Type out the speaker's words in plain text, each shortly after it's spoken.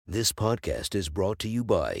This podcast is brought to you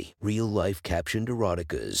by Real Life Captioned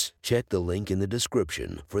Eroticas. Check the link in the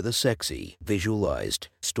description for the sexy, visualized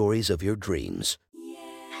stories of your dreams.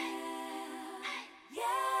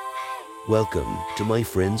 Welcome to my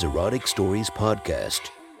friend's Erotic Stories podcast,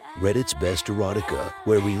 Reddit's Best Erotica,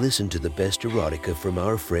 where we listen to the best erotica from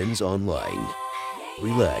our friends online.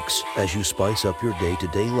 Relax as you spice up your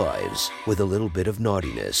day-to-day lives with a little bit of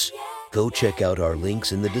naughtiness. Go check out our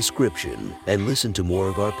links in the description and listen to more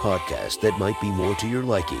of our podcast that might be more to your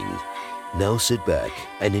liking. Now sit back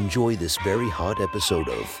and enjoy this very hot episode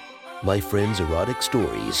of My Friend's Erotic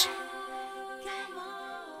Stories.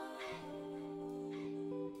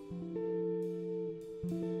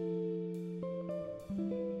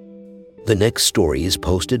 The next story is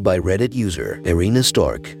posted by Reddit user Irina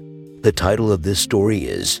Stark. The title of this story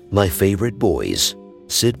is My Favorite Boys.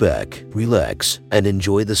 Sit back, relax, and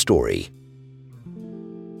enjoy the story.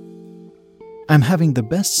 I'm having the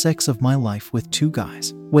best sex of my life with two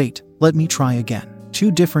guys. Wait, let me try again.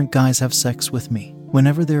 Two different guys have sex with me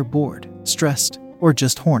whenever they're bored, stressed, or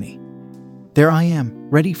just horny. There I am,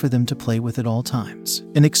 ready for them to play with at all times.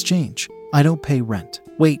 In exchange, I don't pay rent.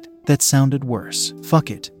 Wait, that sounded worse.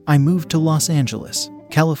 Fuck it. I moved to Los Angeles,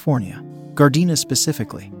 California, Gardena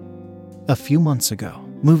specifically, a few months ago.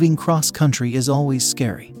 Moving cross-country is always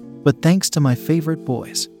scary, but thanks to my favorite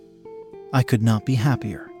boys, I could not be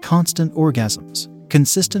happier. Constant orgasms,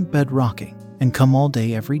 consistent bed rocking, and come all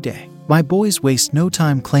day every day. My boys waste no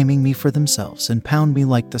time claiming me for themselves and pound me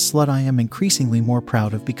like the slut I am increasingly more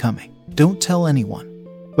proud of becoming. Don't tell anyone,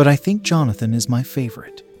 but I think Jonathan is my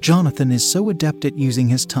favorite. Jonathan is so adept at using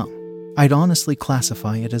his tongue, I'd honestly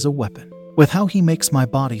classify it as a weapon. With how he makes my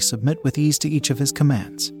body submit with ease to each of his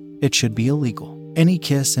commands, it should be illegal. Any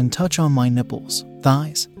kiss and touch on my nipples,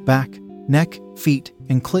 thighs, back, neck, feet,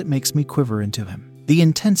 and clit makes me quiver into him. The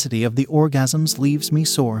intensity of the orgasms leaves me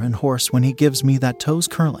sore and hoarse when he gives me that toes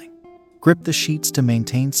curling, grip the sheets to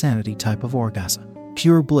maintain sanity type of orgasm.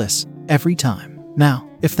 Pure bliss, every time. Now,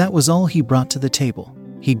 if that was all he brought to the table,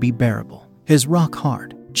 he'd be bearable. His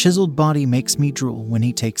rock-hard, chiseled body makes me drool when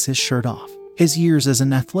he takes his shirt off. His years as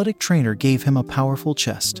an athletic trainer gave him a powerful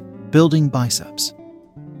chest, building biceps,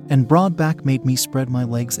 and broad back made me spread my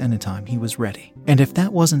legs anytime he was ready. And if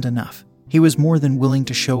that wasn't enough, he was more than willing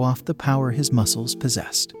to show off the power his muscles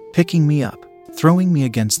possessed, picking me up, throwing me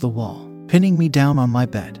against the wall, pinning me down on my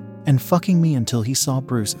bed, and fucking me until he saw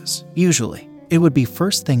bruises. Usually, it would be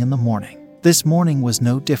first thing in the morning. This morning was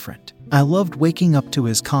no different. I loved waking up to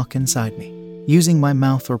his cock inside me, using my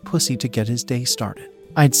mouth or pussy to get his day started.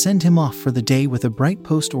 I'd send him off for the day with a bright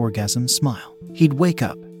post-orgasm smile. He'd wake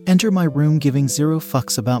up, enter my room giving zero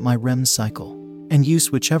fucks about my REM cycle, and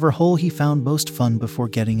use whichever hole he found most fun before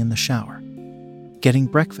getting in the shower, getting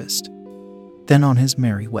breakfast. Then on his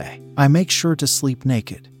merry way. I make sure to sleep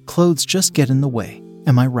naked. Clothes just get in the way,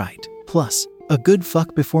 am I right? Plus, a good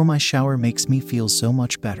fuck before my shower makes me feel so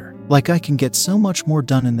much better. Like I can get so much more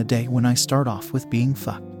done in the day when I start off with being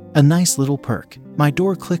fucked. A nice little perk. My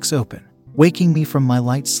door clicks open, waking me from my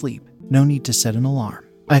light sleep. No need to set an alarm.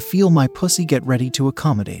 I feel my pussy get ready to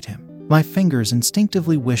accommodate him. My fingers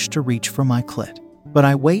instinctively wish to reach for my clit, but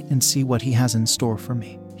I wait and see what he has in store for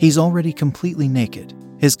me. He's already completely naked,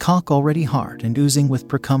 his cock already hard and oozing with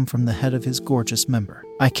precum from the head of his gorgeous member.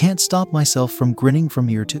 I can't stop myself from grinning from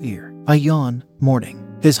ear to ear. I yawn.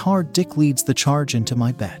 Morning. His hard dick leads the charge into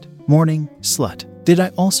my bed. Morning, slut. Did I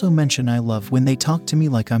also mention I love when they talk to me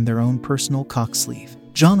like I'm their own personal cock sleeve?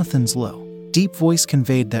 Jonathan's low, deep voice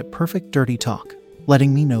conveyed that perfect dirty talk,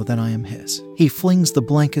 letting me know that I am his. He flings the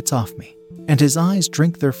blankets off me, and his eyes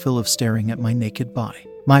drink their fill of staring at my naked body.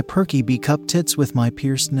 My perky B-cup tits with my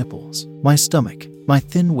pierced nipples, my stomach, my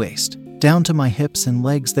thin waist, down to my hips and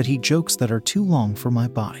legs that he jokes that are too long for my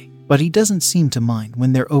body. But he doesn't seem to mind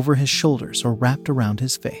when they're over his shoulders or wrapped around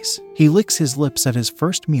his face. He licks his lips at his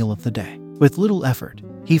first meal of the day. With little effort,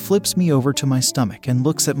 he flips me over to my stomach and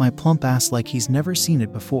looks at my plump ass like he's never seen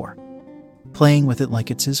it before, playing with it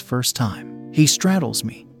like it's his first time. He straddles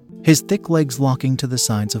me, his thick legs locking to the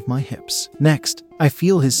sides of my hips. Next, I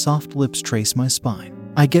feel his soft lips trace my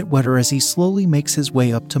spine. I get wetter as he slowly makes his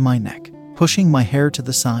way up to my neck, pushing my hair to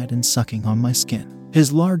the side and sucking on my skin.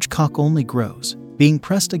 His large cock only grows, being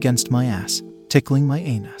pressed against my ass, tickling my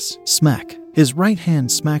anus. Smack. His right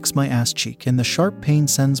hand smacks my ass cheek and the sharp pain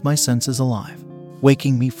sends my senses alive,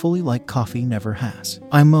 waking me fully like coffee never has.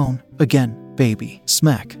 I moan, again, baby.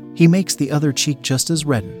 Smack. He makes the other cheek just as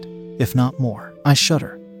reddened, if not more. I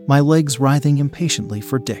shudder, my legs writhing impatiently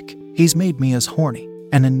for dick. He's made me as horny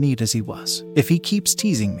and in need as he was. If he keeps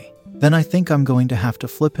teasing me, then I think I'm going to have to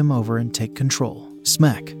flip him over and take control.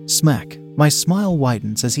 Smack, smack. My smile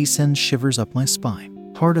widens as he sends shivers up my spine.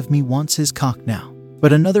 part of me wants his cock now,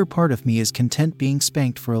 but another part of me is content being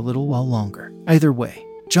spanked for a little while longer. Either way,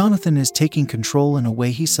 Jonathan is taking control in a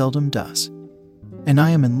way he seldom does, and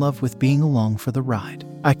I am in love with being along for the ride.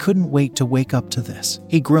 I couldn't wait to wake up to this.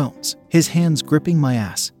 He groans, his hands gripping my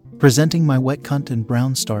ass, presenting my wet cunt and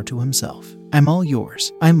brown star to himself. I'm all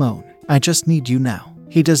yours, I moan. I just need you now.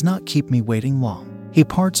 He does not keep me waiting long. He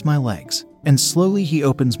parts my legs, and slowly he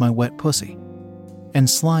opens my wet pussy and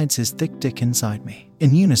slides his thick dick inside me.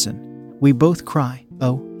 In unison, we both cry,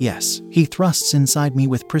 oh, yes. He thrusts inside me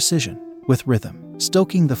with precision, with rhythm,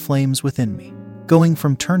 stoking the flames within me, going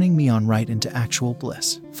from turning me on right into actual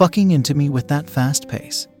bliss, fucking into me with that fast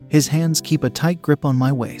pace. His hands keep a tight grip on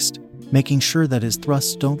my waist, making sure that his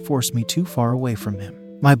thrusts don't force me too far away from him.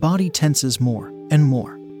 My body tenses more and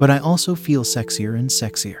more, but I also feel sexier and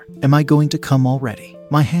sexier. Am I going to come already?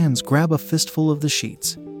 My hands grab a fistful of the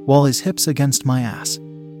sheets, while his hips against my ass,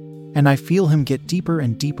 and I feel him get deeper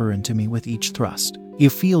and deeper into me with each thrust. You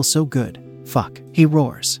feel so good. Fuck, he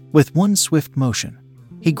roars. With one swift motion,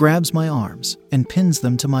 he grabs my arms and pins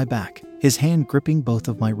them to my back, his hand gripping both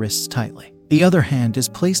of my wrists tightly. The other hand is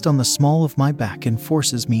placed on the small of my back and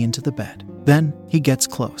forces me into the bed. Then, he gets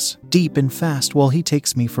close, deep and fast while he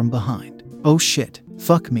takes me from behind. Oh shit,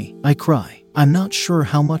 fuck me, I cry. I'm not sure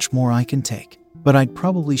how much more I can take, but I'd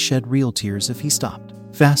probably shed real tears if he stopped.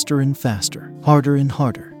 Faster and faster, harder and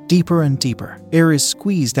harder, deeper and deeper. Air is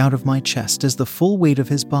squeezed out of my chest as the full weight of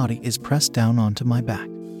his body is pressed down onto my back.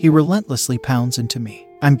 He relentlessly pounds into me.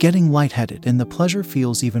 I'm getting lightheaded and the pleasure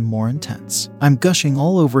feels even more intense. I'm gushing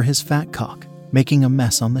all over his fat cock, making a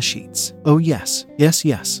mess on the sheets. Oh yes, yes,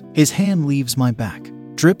 yes. His hand leaves my back,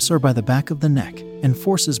 drips her by the back of the neck, and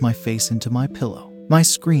forces my face into my pillow. My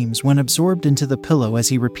screams went absorbed into the pillow as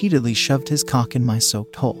he repeatedly shoved his cock in my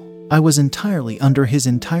soaked hole. I was entirely under his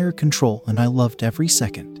entire control and I loved every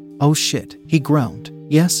second. Oh shit, he groaned.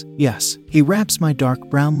 Yes, yes. He wraps my dark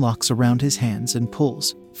brown locks around his hands and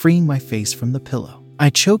pulls, freeing my face from the pillow. I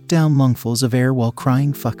choke down lungfuls of air while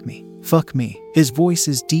crying, fuck me, fuck me. His voice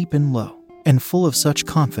is deep and low, and full of such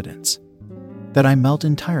confidence that I melt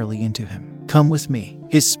entirely into him. Come with me.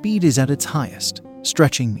 His speed is at its highest,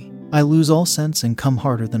 stretching me. I lose all sense and come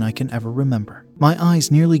harder than I can ever remember. My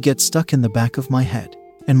eyes nearly get stuck in the back of my head,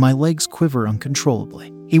 and my legs quiver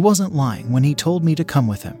uncontrollably. He wasn't lying when he told me to come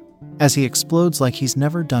with him, as he explodes like he's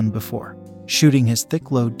never done before, shooting his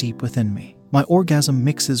thick load deep within me. My orgasm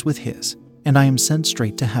mixes with his, and I am sent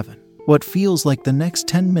straight to heaven. What feels like the next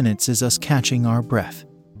 10 minutes is us catching our breath,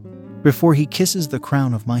 before he kisses the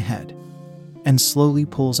crown of my head, and slowly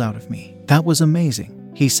pulls out of me. That was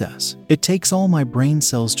amazing, he says. It takes all my brain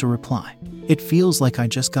cells to reply. It feels like I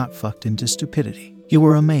just got fucked into stupidity. You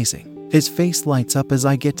were amazing. His face lights up as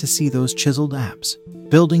I get to see those chiseled abs,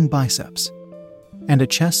 building biceps, and a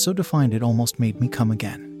chest so defined it almost made me come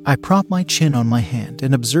again. I prop my chin on my hand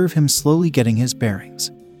and observe him slowly getting his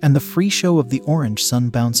bearings, and the free show of the orange sun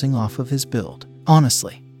bouncing off of his build.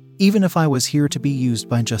 Honestly, even if I was here to be used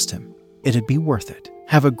by just him, it'd be worth it.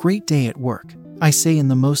 Have a great day at work, I say in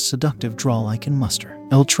the most seductive drawl I can muster.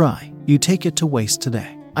 I'll try. You take it to waste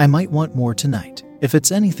today. I might want more tonight. If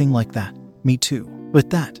it's anything like that, me too. With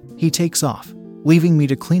that, he takes off, leaving me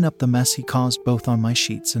to clean up the mess he caused both on my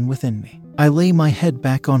sheets and within me. I lay my head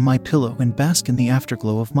back on my pillow and bask in the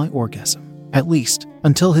afterglow of my orgasm. At least,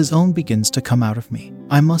 until his own begins to come out of me.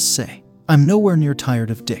 I must say, I'm nowhere near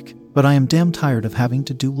tired of dick, but I am damn tired of having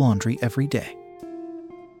to do laundry every day.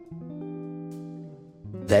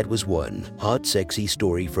 That was one hot, sexy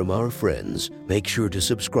story from our friends. Make sure to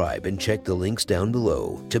subscribe and check the links down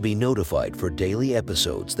below to be notified for daily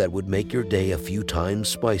episodes that would make your day a few times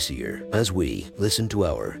spicier as we listen to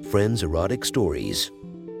our friends' erotic stories.